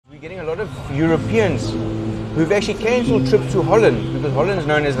Getting a lot of Europeans who've actually cancelled trips to Holland, because Holland is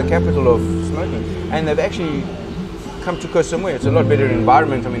known as the capital of smoking, and they've actually come to Koh Samui. It's a lot better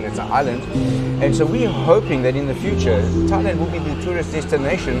environment. I mean, it's an island, and so we're hoping that in the future Thailand will be the tourist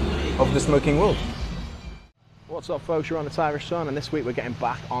destination of the smoking world. What's up, folks? You're on the Thairish Sun, and this week we're getting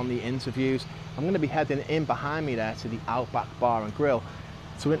back on the interviews. I'm going to be heading in behind me there to the Outback Bar and Grill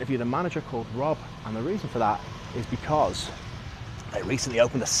to interview the manager called Rob, and the reason for that is because they recently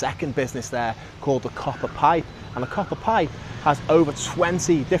opened a second business there called the Copper Pipe, and the Copper Pipe has over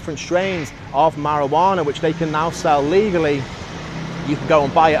 20 different strains of marijuana which they can now sell legally. You can go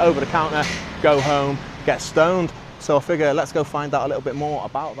and buy it over the counter, go home, get stoned. So I figure let's go find out a little bit more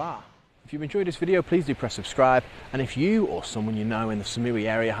about that. If you've enjoyed this video, please do press subscribe, and if you or someone you know in the Samui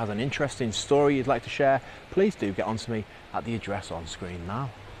area has an interesting story you'd like to share, please do get on to me at the address on screen now.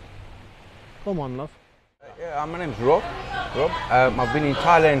 Come on, love. Yeah, my name's Rob. I've been in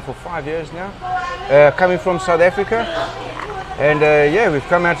Thailand for 5 years now, coming from South Africa, and yeah, we've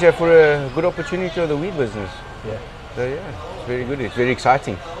come out here for a good opportunity of the weed business. Yeah. So yeah, it's very good. It's very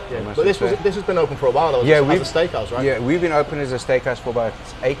exciting. Yeah. But this has been open for a while though. Yeah, as a steakhouse, right? Yeah, we've been open as a steakhouse for about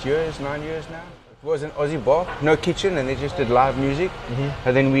 8 years, 9 years now. It was an Aussie bar, no kitchen, and they just did live music,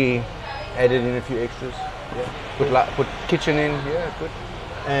 and then we added in a few extras. Yeah. Put kitchen in. Yeah, good.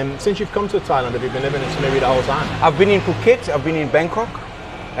 Since you've come to Thailand, have you been living in Samui the whole time? I've been in Phuket, I've been in Bangkok,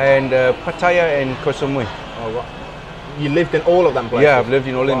 and Pattaya and Koh Samui. Oh, right. You lived in all of them places? Yeah, I've lived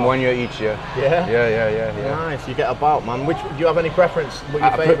in all in 1 year each, yeah. Yeah? Yeah. Nice, you get about, man. Do you have any preference? What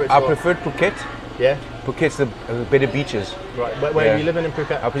your favourites? I preferred Phuket. Yeah? Phuket's the better beaches. Right, where are you living in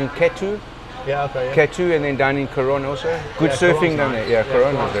Phuket? I was in Ketu. Yeah, okay, yeah. Ketu, and then down in Koron also. Good surfing down there. Yeah,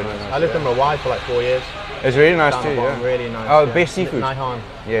 Koron was really nice. I lived in Hawaii for like 4 years. It's really nice too, yeah. Really nice. Oh, best seafood. Naihan.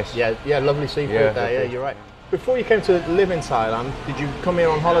 Yes. Yeah, lovely seafood there, yeah, you're right. Before you came to live in Thailand, did you come here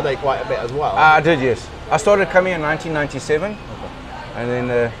on holiday quite a bit as well? I did, yes. I started coming in 1997, and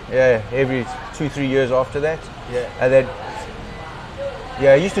then, yeah, every 2-3 years after that. Yeah. And then,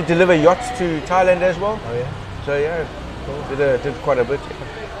 yeah, I used to deliver yachts to Thailand as well. Oh, yeah? So, yeah, cool. Did quite a bit.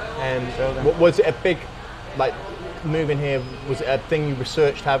 And was it a big, like, moving here, was it a thing you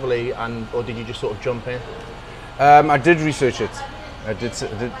researched heavily, or did you just sort of jump in? I did research it. I did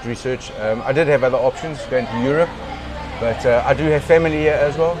research. I did have other options going to Europe, but I do have family here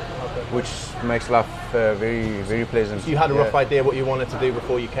as well, which makes life very, very pleasant. So you had a rough idea what you wanted to do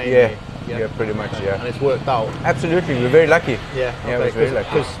before you came here? Yeah, pretty much, yeah. And it's worked out? Absolutely, we're very lucky. Yeah, okay. We're very lucky.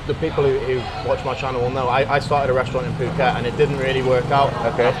 Because the people who watch my channel will know, I started a restaurant in Phuket and it didn't really work out.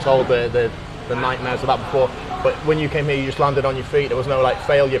 Okay. I've told the nightmares of that before. But when you came here, you just landed on your feet. There was no like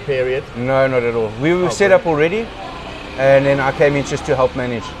failure period. No, not at all. We were set up already, and then I came in just to help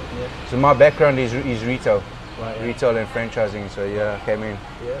manage. Yeah. So my background is retail, retail and franchising. So yeah, I came in.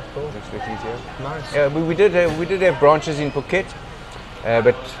 Yeah, cool. Nice. Yeah, we did have branches in Phuket,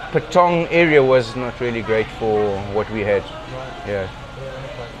 but Patong area was not really great for what we had. Right. Yeah.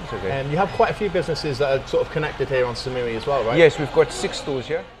 It's okay. And you have quite a few businesses that are sort of connected here on Samui as well, right? Yes, we've got 6 stores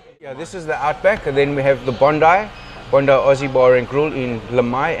here. Yeah, this is the Outback, and then we have the Bondi Aussie Bar and Grill in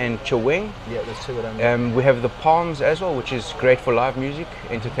Lamai and Chaweng. Yeah, there's 2 of them. We have the Palms as well, which is great for live music,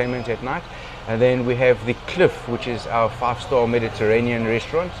 entertainment at night. And then we have the Cliff, which is our 5-star Mediterranean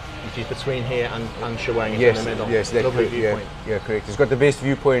restaurant. Which is between here and Chaweng, yes, in the middle. Yes, lovely viewpoint. Yeah, correct. It's got the best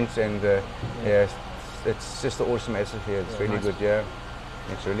viewpoint, and yeah, it's just an awesome asset here. It's really nice. Good, yeah.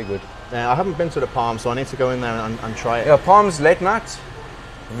 It's really good. I haven't been to the Palms, so I need to go in there and try it. Yeah, Palms late night.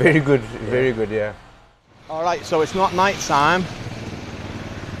 Very good, very good, yeah. All right, so it's not night time,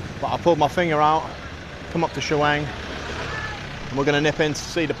 but I pulled my finger out, come up to Chaweng, and we're gonna nip in to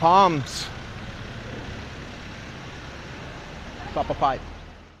see the Palms. Copper Pipe.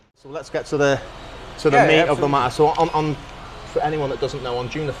 So let's get to the meat of the matter. So for anyone that doesn't know, on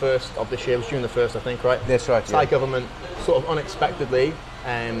June the 1st of this year, it was June the 1st, I think, right? That's right. Thai government sort of unexpectedly,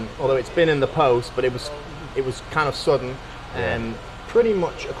 although it's been in the post, but it was kind of sudden. Pretty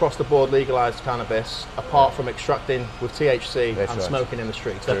much across the board legalised cannabis, apart from extracting with THC and smoking in the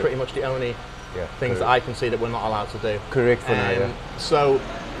streets. They're pretty much the only things that I can see that we're not allowed to do. Correct for now, yeah. So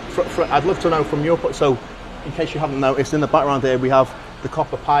I'd love to know from your point, so in case you haven't noticed, in the background here we have the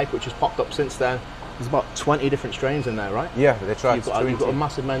Copper Pipe, which has popped up since then. There's about 20 different strains in there, right? Yeah, that's right. So you've got a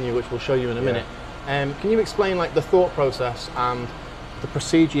massive menu, which we'll show you in a minute. Can you explain like the thought process and the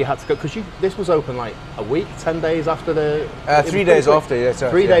procedure you had to go, because this was open like a week, 10 days after the... 3 days after, yes.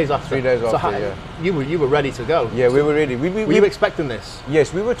 3 days after. 3 days after, so you were ready to go. Yeah, we were ready. Were you expecting this?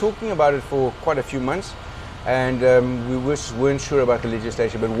 Yes, we were talking about it for quite a few months, and we weren't sure about the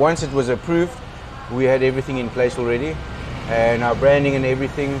legislation, but once it was approved, we had everything in place already, and our branding and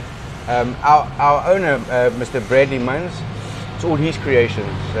everything. Our owner, Mr. Bradley Munns, it's all his creation.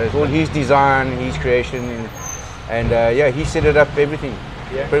 So it's all his design, his creation, and yeah, he set it up everything.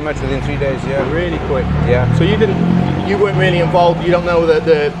 Yeah. Pretty much within 3 days. Yeah. Really quick. Yeah. So you weren't really involved. You don't know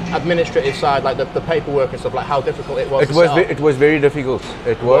the administrative side, like the paperwork and stuff, like how difficult it was. It was very difficult.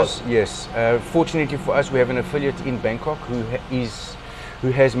 It was. Yes. Fortunately for us, we have an affiliate in Bangkok who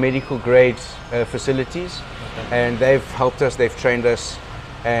has medical grade facilities, and they've helped us. They've trained us,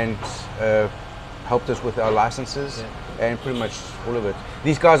 and helped us with our licenses, and pretty much all of it.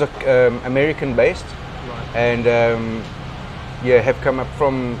 These guys are American based, and yeah, have come up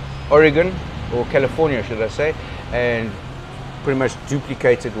from Oregon or California, should I say, and pretty much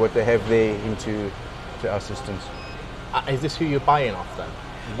duplicated what they have there into our systems. Is this who you're buying off then?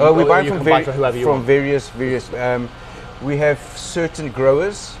 We buy from various. We have certain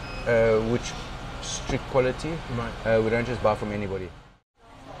growers which strict quality. Right. We don't just buy from anybody.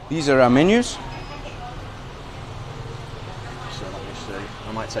 These are our menus. So let me see.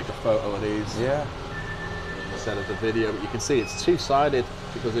 I might take a photo of these. Yeah. Instead of the video, but you can see it's two-sided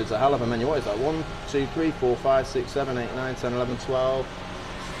because it's a hell of a menu. What is that? 1, 2, 3, 4, 5, 6, 7, 8, 9, 10, 11, 12,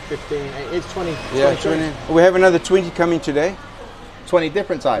 15, it's 20. Yeah, 20. We have another 20 coming today. 20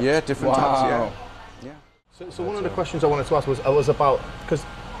 different types? Yeah, different types, yeah. So one of the questions I wanted to ask was about, because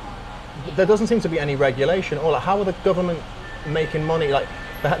there doesn't seem to be any regulation, or like, how are the government making money? Like,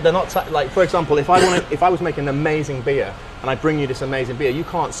 they're not like, for example, if I was making an amazing beer and I bring you this amazing beer, you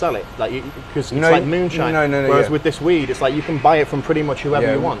can't sell it, like, because it's like moonshine. No. Whereas with this weed, it's like you can buy it from pretty much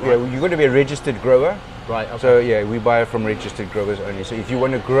whoever you want. Right? Yeah, you've got to be a registered grower. Right. Okay. So yeah, we buy it from registered growers only. So if you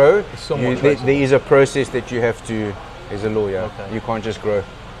want to grow, there is a process that you have to. There's a law. Yeah. Okay. You can't just grow.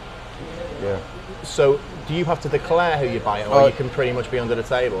 Yeah. So do you have to declare who you buy it, or you can pretty much be under the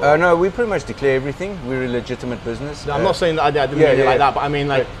table? No, we pretty much declare everything. We're a legitimate business. No, I'm not saying that I didn't mean it like that, but I mean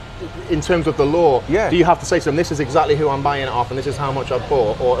like, in terms of the law, do you have to say to them, this is exactly who I'm buying it off and this is how much I've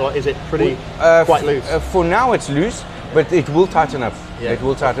bought, or is it pretty quite loose? For now it's loose, but it will tighten up. Yeah, it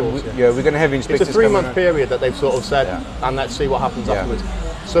will tighten. We're going to have inspectors. It's a 3-month period that they've sort of said, and let's see what happens afterwards.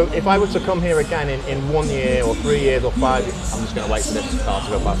 So if I was to come here again in 1 year or 3 years or 5 years, I'm just going to wait for this car to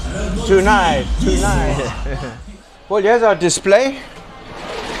go past. Tonight. Well, here's our display.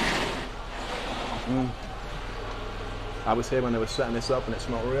 I was here when they were setting this up and it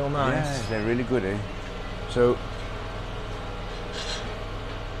smelled real nice. Yeah, they're really good, eh? So,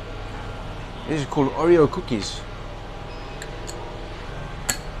 this is called Oreo cookies.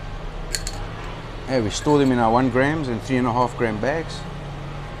 Yeah, we store them in our 1 grams and 3.5 gram bags.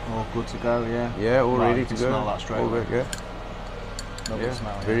 All good to go, yeah. Yeah, all ready to go. Smell that straight away. Yeah. Lovely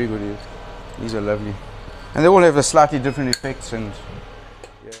smell. Very good. Yeah. These are lovely, and they all have a slightly different effects. And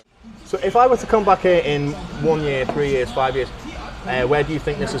so, if I were to come back here in 1 year, 3 years, 5 years, where do you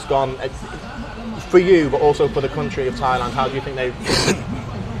think this has gone for you, but also for the country of Thailand? How do you think they?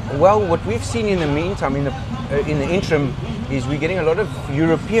 Well, what we've seen in the meantime, in the interim, is we're getting a lot of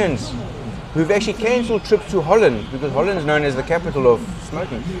Europeans who've actually cancelled trips to Holland, because Holland is known as the capital of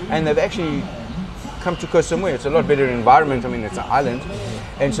smoking, and they've actually come to Koh Samui. It's a lot better environment. I mean, it's an island,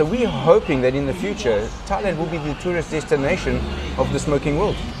 and so we're hoping that in the future, Thailand will be the tourist destination of the smoking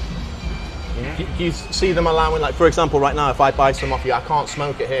world. Do you see them allowing, like, for example, right now, if I buy some off you, I can't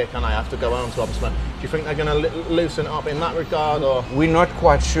smoke it here, can I? I have to go home to have a smoke. Do you think they're going to loosen it up in that regard, or? We're not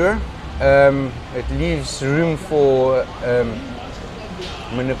quite sure. It leaves room for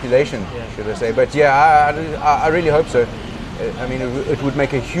manipulation, should I say? But yeah, I really hope so. I mean, it would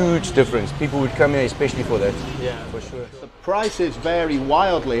make a huge difference. People would come here especially for that. Yeah, for sure. The prices vary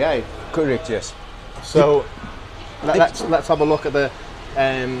wildly, eh? Correct. Yes. So let's have a look at the.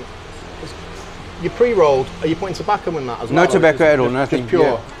 You pre-rolled. Are you putting tobacco in that as well? No tobacco at all. Nothing. Just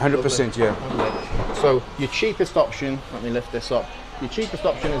pure. 100%. Yeah. Okay. So your cheapest option. Let me lift this up. Your cheapest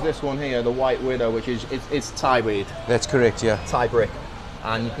option is this one here, the White Widow, which is it's Thai weed. That's correct. Yeah. Thai brick.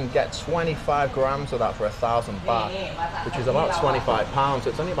 And you can get 25 grams of that for 1,000 baht, which is about £25. So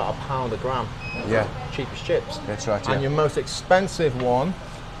it's only about £1 a gram. Yeah. Cheapest chips. That's right. Yeah. And your most expensive one,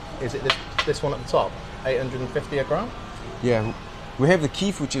 is it this one at the top, 850 a gram? Yeah. We have the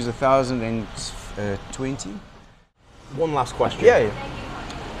Keef, which is 1,020. One last question. Yeah.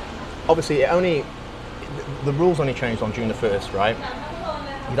 Obviously, the rules only changed on June the 1st, right?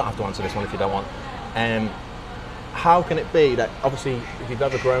 You don't have to answer this one if you don't want. How can it be that, obviously, if you've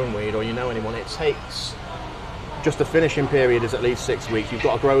ever grown weed or you know anyone, it takes, just the finishing period is at least 6 weeks. You've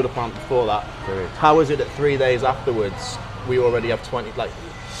got to grow the plant before that. Correct. How is it that 3 days afterwards we already have 20? Like,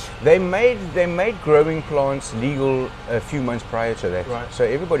 they made growing plants legal a few months prior to that. Right. So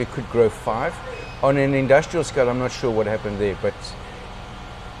everybody could grow 5, On an industrial scale, I'm not sure what happened there, but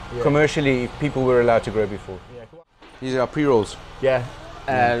commercially, people were allowed to grow before. Yeah. These are our pre-rolls. Yeah.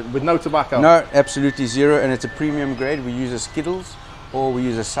 With no tobacco? No, absolutely zero, and it's a premium grade. We use a Skittles, or we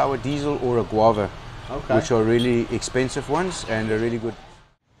use a sour diesel or a guava, which are really expensive ones and are really good.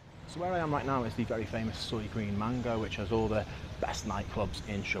 So where I am right now is the very famous Soy Green Mango, which has all the best nightclubs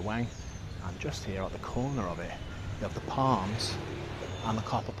in Chaweng. And just here at the corner of it, you have the Palms and the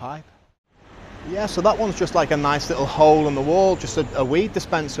Copper Pipe. Yeah, so that one's just like a nice little hole in the wall, just a weed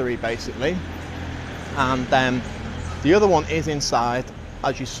dispensary basically. And then the other one is inside,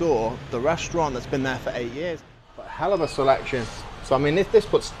 as you saw, the restaurant that's been there for 8 years. But a hell of a selection. So I mean, this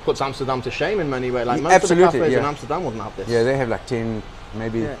puts Amsterdam to shame in many ways. Like most of the cafes in Amsterdam wouldn't have this. Yeah, they have like 10,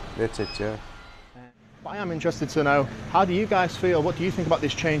 maybe. That's it. Yeah. But I am interested to know, how do you guys feel? What do you think about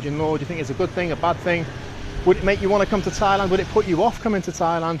this change in law? Do you think it's a good thing, a bad thing? Would it make you want to come to Thailand? Would it put you off coming to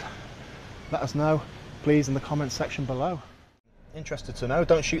Thailand? Let us know, please, in the comments section below. Interested to know.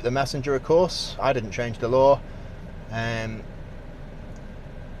 Don't shoot the messenger, of course. I didn't change the law.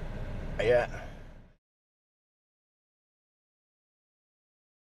 Yeah.